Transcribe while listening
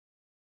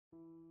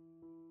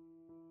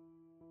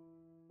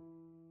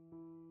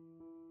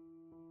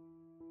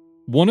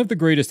One of the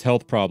greatest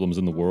health problems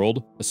in the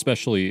world,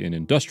 especially in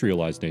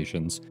industrialized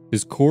nations,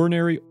 is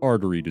coronary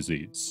artery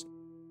disease.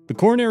 The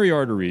coronary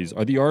arteries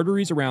are the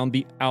arteries around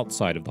the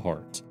outside of the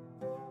heart.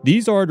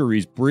 These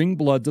arteries bring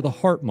blood to the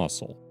heart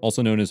muscle,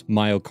 also known as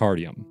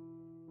myocardium.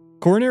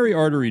 Coronary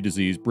artery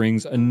disease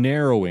brings a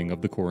narrowing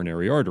of the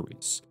coronary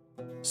arteries.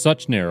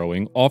 Such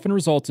narrowing often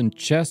results in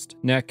chest,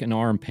 neck, and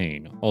arm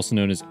pain, also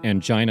known as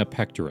angina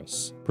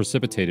pectoris,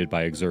 precipitated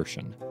by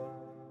exertion.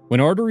 When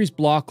arteries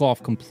block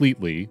off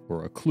completely,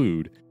 or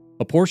occlude,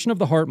 a portion of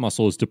the heart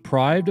muscle is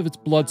deprived of its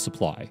blood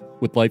supply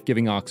with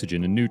life-giving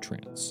oxygen and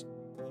nutrients.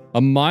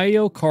 A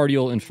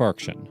myocardial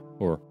infarction,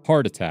 or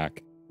heart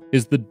attack,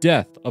 is the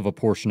death of a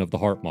portion of the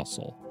heart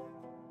muscle.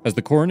 As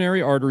the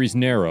coronary arteries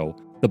narrow,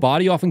 the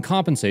body often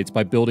compensates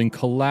by building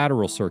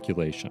collateral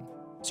circulation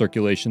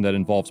that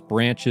involves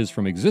branches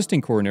from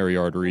existing coronary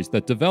arteries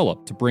that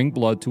develop to bring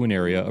blood to an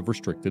area of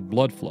restricted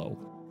blood flow.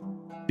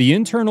 The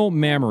internal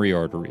mammary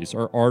arteries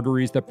are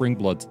arteries that bring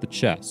blood to the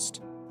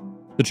chest.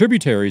 The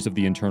tributaries of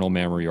the internal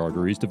mammary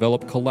arteries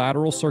develop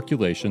collateral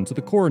circulation to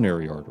the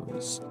coronary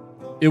arteries.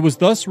 It was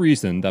thus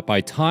reasoned that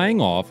by tying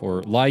off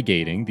or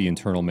ligating the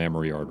internal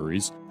mammary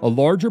arteries, a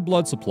larger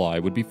blood supply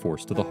would be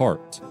forced to the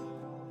heart.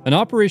 An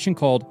operation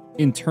called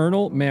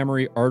internal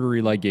mammary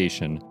artery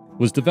ligation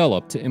was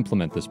developed to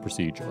implement this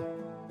procedure.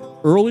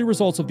 Early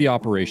results of the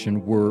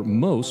operation were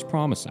most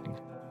promising.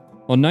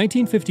 On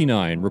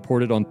 1959,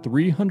 reported on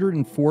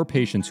 304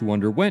 patients who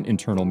underwent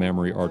internal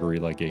mammary artery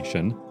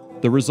ligation,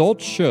 the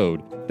results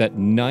showed that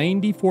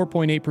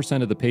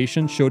 94.8% of the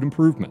patients showed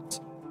improvement.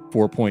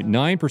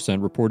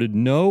 4.9% reported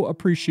no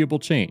appreciable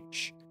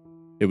change.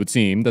 It would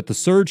seem that the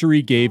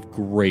surgery gave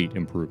great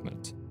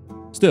improvement.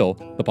 Still,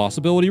 the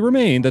possibility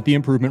remained that the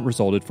improvement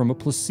resulted from a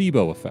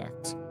placebo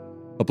effect.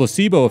 A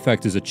placebo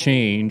effect is a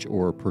change,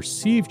 or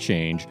perceived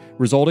change,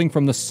 resulting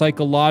from the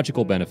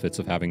psychological benefits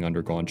of having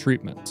undergone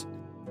treatment.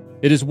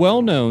 It is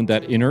well known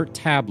that inert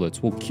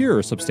tablets will cure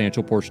a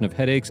substantial portion of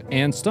headaches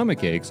and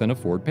stomach aches and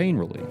afford pain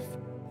relief.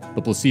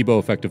 The placebo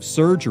effect of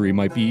surgery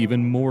might be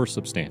even more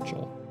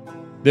substantial.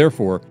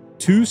 Therefore,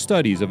 2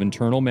 studies of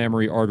internal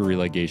mammary artery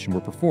ligation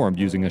were performed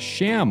using a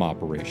sham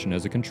operation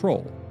as a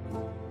control.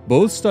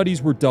 Both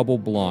studies were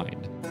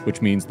double-blind,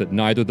 which means that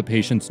neither the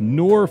patients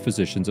nor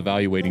physicians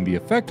evaluating the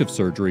effect of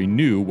surgery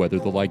knew whether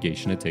the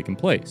ligation had taken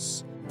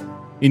place.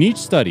 In each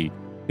study,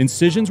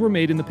 incisions were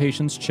made in the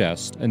patient's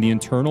chest and the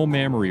internal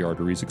mammary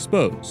arteries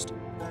exposed.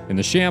 In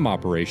the sham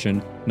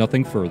operation,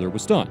 nothing further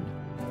was done.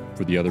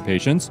 For the other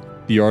patients,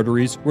 the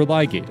arteries were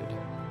ligated.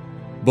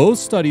 Both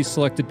studies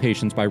selected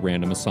patients by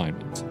random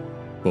assignment.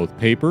 Both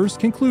papers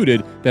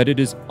concluded that it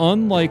is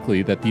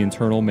unlikely that the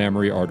internal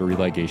mammary artery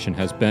ligation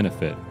has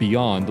benefit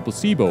beyond the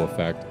placebo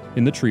effect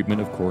in the treatment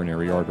of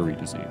coronary artery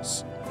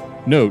disease.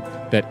 Note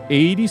that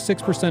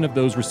 86% of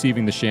those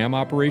receiving the sham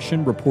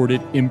operation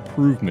reported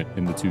improvement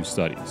in the 2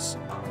 studies.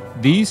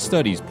 These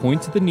studies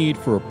point to the need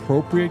for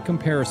appropriate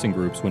comparison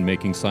groups when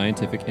making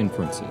scientific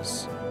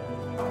inferences.